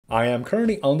I am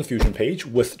currently on the Fusion page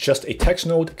with just a text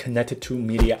node connected to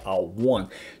media out1.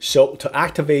 So to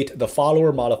activate the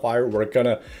follower modifier, we're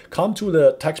gonna come to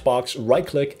the text box, right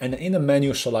click, and in the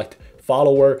menu select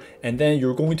follower, and then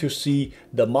you're going to see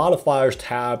the modifiers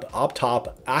tab up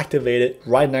top activated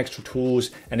right next to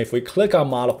tools. And if we click on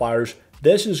modifiers,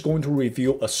 this is going to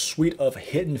reveal a suite of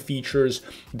hidden features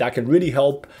that can really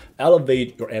help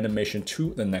elevate your animation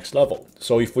to the next level.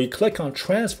 So if we click on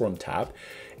Transform tab,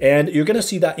 and you're gonna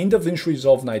see that in DaVinci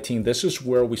Resolve 19, this is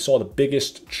where we saw the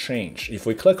biggest change. If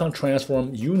we click on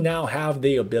Transform, you now have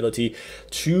the ability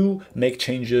to make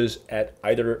changes at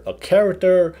either a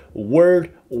character,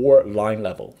 word, or line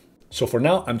level. So for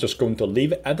now, I'm just going to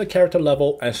leave it at the character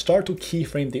level and start to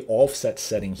keyframe the offset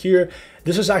setting here.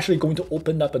 This is actually going to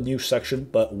open up a new section,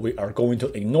 but we are going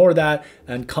to ignore that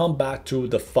and come back to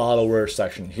the follower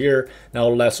section here. Now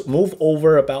let's move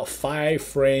over about 5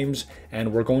 frames,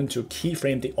 and we're going to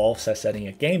keyframe the offset setting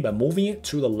again by moving it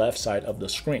to the left side of the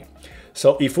screen.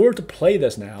 So if we were to play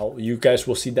this now, you guys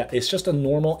will see that it's just a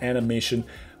normal animation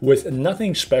with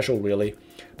nothing special really.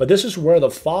 But this is where the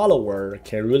follower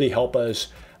can really help us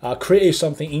create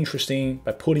something interesting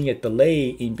by putting a delay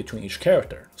in between each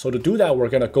character. So to do that, we're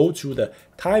gonna go to the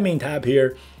timing tab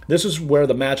here. This is where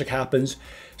the magic happens.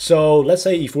 So let's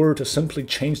say if we were to simply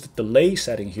change the delay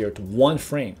setting here to 1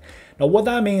 frame. Now what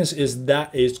that means is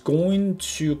that it's going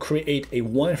to create a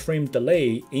 1 frame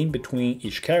delay in between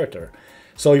each character.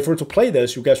 So if we're to play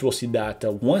this, you guys will see that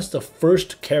once the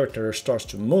first character starts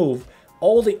to move,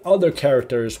 all the other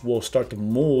characters will start to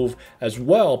move as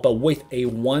well, but with a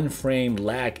 1 frame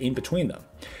lag in between them.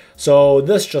 So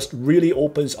this just really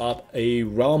opens up a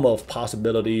realm of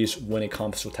possibilities when it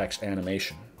comes to text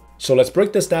animation. So let's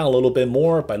break this down a little bit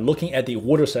more by looking at the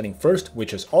order setting first,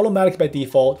 which is automatic by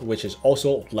default, which is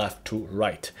also left to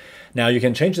right. Now you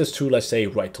can change this to, let's say,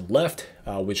 right to left,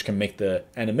 which can make the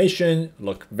animation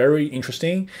look very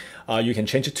interesting. You can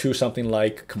change it to something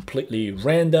like completely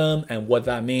random, and what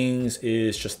that means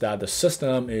is just that the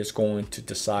system is going to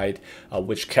decide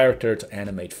which character to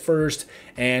animate first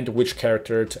and which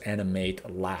character to animate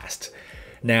last.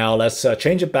 Now let's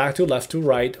change it back to left to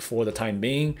right for the time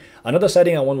being. Another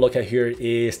setting I want to look at here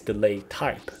is delay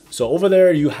type. So over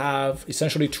there you have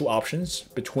essentially 2 options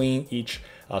between each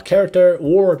character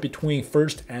or between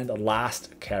first and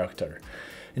last character.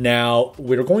 Now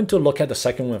we're going to look at the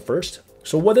second one first.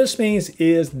 So what this means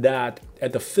is that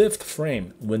at the 5th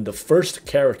frame, when the first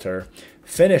character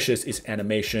finishes its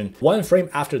animation, 1 frame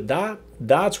after that,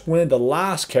 that's when the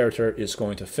last character is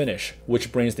going to finish,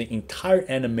 which brings the entire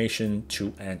animation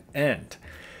to an end.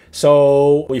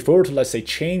 So if we were to, let's say,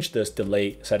 change this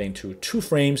delay setting to 2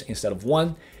 frames instead of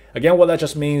 1, again, what that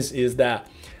just means is that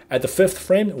at the 5th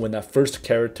frame, when that first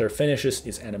character finishes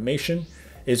its animation,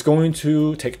 it's going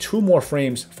to take 2 more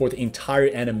frames for the entire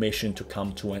animation to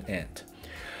come to an end.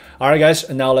 All right, guys,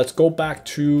 and now let's go back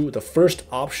to the first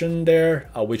option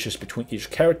there, which is between each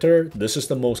character. This is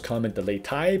the most common delay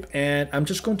type, and I'm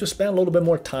just going to spend a little bit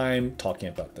more time talking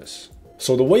about this.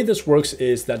 So the way this works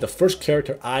is that the first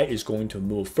character I is going to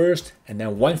move first, and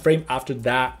then 1 frame after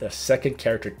that, the second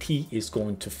character T is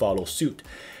going to follow suit.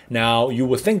 Now, you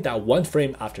would think that 1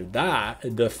 frame after that,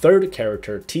 the third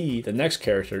character T, the next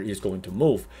character, is going to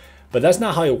move. But that's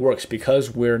not how it works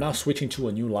because we're now switching to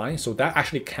a new line. So that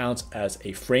actually counts as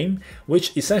a frame,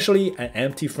 which essentially an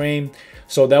empty frame.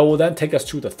 So that will then take us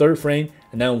to the 3rd frame.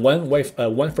 And then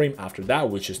one frame after that,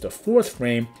 which is the 4th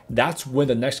frame, that's when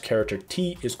the next character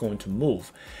T is going to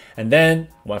move. And then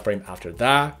 1 frame after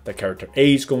that, the character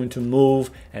A is going to move,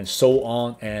 and so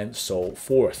on and so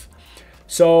forth.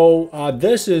 So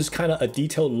this is kind of a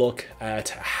detailed look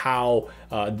at how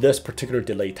this particular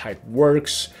delay type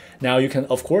works. Now you can,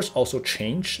 of course, also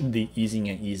change the ease in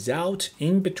and ease out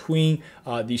in between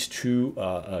these 2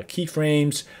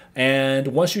 keyframes. And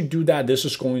once you do that, this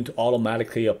is going to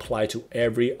automatically apply to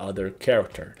every other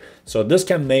character. So this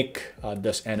can make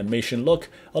this animation look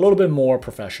a little bit more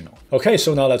professional. Okay,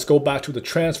 so now let's go back to the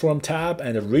Transform tab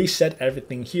and reset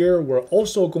everything here. We're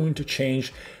also going to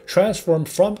change Transform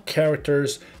from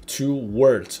characters to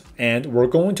words. And we're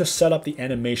going to set up the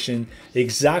animation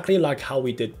exactly like how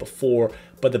we did before.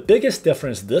 But the biggest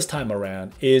difference this time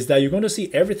around is that you're going to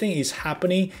see everything is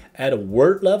happening at a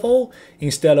word level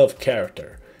instead of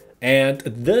character. And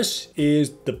this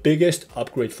is the biggest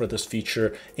upgrade for this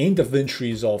feature in DaVinci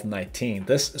Resolve 19.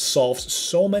 This solves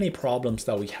so many problems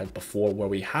that we had before where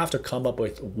we have to come up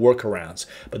with workarounds.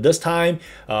 But this time,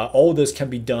 all this can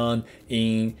be done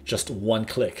in just 1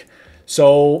 click.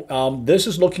 So this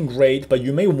is looking great, but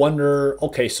you may wonder,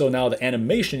 okay, so now the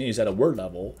animation is at a word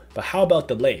level, but how about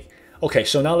delay? Okay,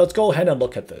 so now let's go ahead and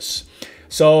look at this.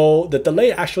 So the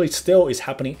delay actually still is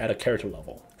happening at a character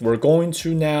level. We're going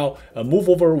to now move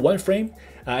over one frame,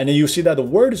 and then you see that the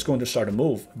word is going to start to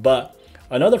move, but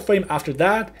another frame after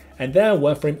that, and then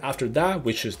one frame after that,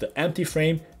 which is the empty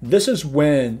frame. This is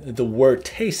when the word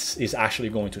tastes is actually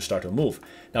going to start to move.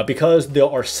 Now, because there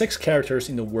are 6 characters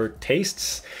in the word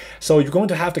tastes, so you're going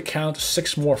to have to count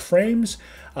 6 more frames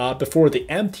before the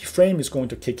empty frame is going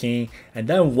to kick in. And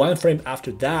then one frame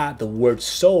after that, the word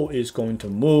so is going to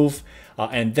move.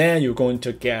 And then you're going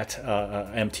to get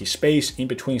empty space in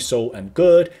between so and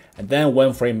good. And then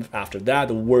one frame after that,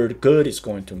 the word good is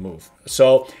going to move.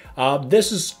 So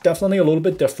this is definitely a little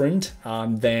bit different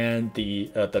than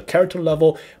the character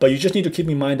level, but you just need to keep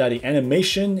in mind that the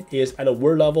animation is at a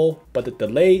word level, but the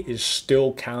delay is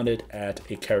still counted at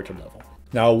a character level.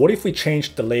 Now, what if we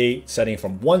change delay setting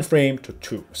from 1 frame to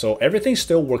 2? So everything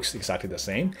still works exactly the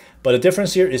same, but the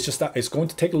difference here is just that it's going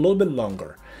to take a little bit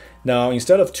longer. Now,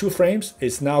 instead of 2 frames,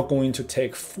 it's now going to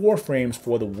take 4 frames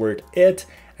for the word it,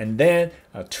 and then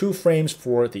 2 frames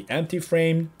for the empty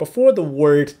frame before the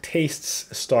word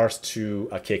tastes starts to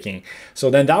kick in.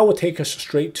 So then that will take us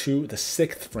straight to the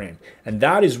 6th frame. And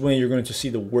that is when you're going to see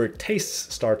the word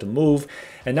tastes start to move.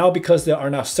 And now because there are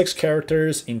now 6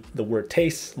 characters in the word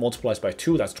tastes multiplied by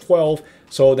 2, that's 12.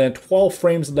 So then 12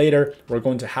 frames later, we're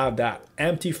going to have that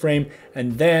empty frame.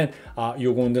 And then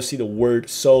you're going to see the word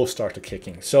so start to kick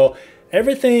in. So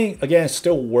everything, again,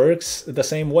 still works the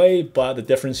same way, but the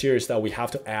difference here is that we have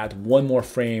to add 1 more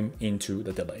frame into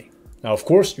the delay. Now, of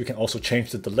course, you can also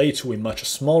change the delay to a much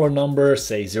smaller number,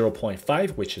 say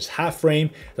 0.5, which is half frame.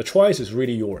 The choice is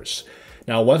really yours.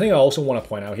 Now, one thing I also want to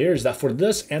point out here is that for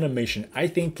this animation, I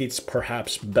think it's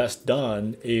perhaps best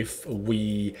done if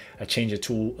we change it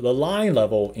to the line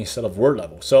level instead of word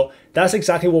level. So that's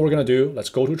exactly what we're going to do. Let's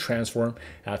go to transform,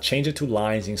 change it to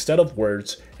lines instead of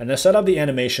words, and then set up the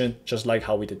animation just like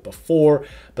how we did before.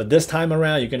 But this time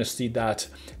around, you're going to see that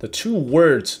the 2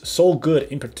 words, so good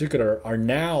in particular, are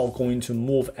now going to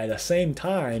move at the same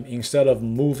time instead of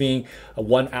moving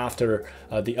one after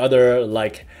the other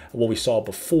like what we saw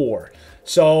before.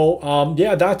 So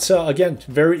yeah, that's again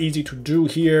very easy to do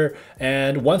here.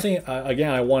 And one thing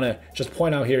again I want to just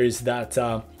point out here is that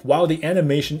while the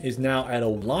animation is now at a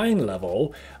line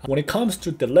level, when it comes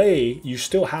to delay, you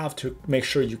still have to make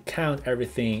sure you count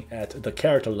everything at the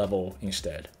character level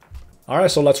instead. All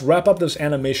right, so let's wrap up this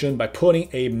animation by putting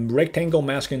a rectangle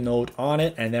masking node on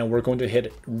it, and then we're going to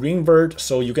hit reinvert.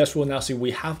 So you guys will now see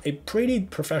we have a pretty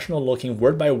professional looking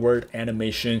word by word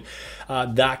animation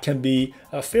that can be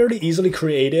fairly easily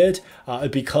created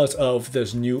because of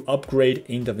this new upgrade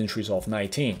in DaVinci Resolve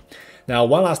 19. Now,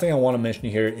 one last thing I want to mention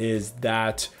here is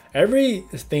that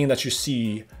everything that you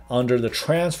see under the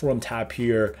transform tab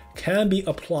here can be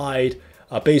applied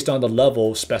based on the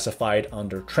level specified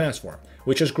under transform,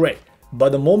 which is great.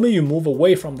 But the moment you move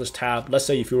away from this tab, let's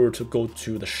say if you were to go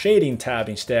to the shading tab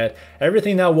instead,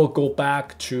 everything now will go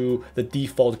back to the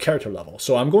default character level.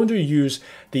 So I'm going to use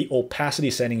the opacity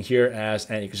setting here as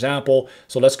an example.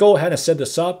 So let's go ahead and set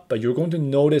this up, but you're going to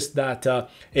notice that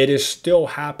it is still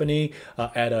happening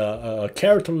at a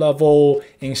character level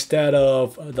instead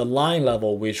of the line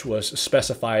level, which was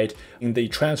specified in the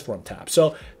transform tab.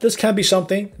 So this can be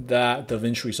something that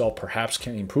DaVinci Resolve perhaps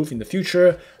can improve in the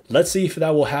future. Let's see if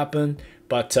that will happen.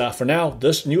 But for now,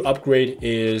 this new upgrade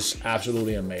is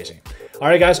absolutely amazing. All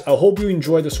right, guys, I hope you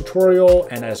enjoyed this tutorial.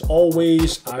 And as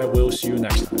always, I will see you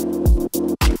next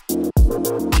time.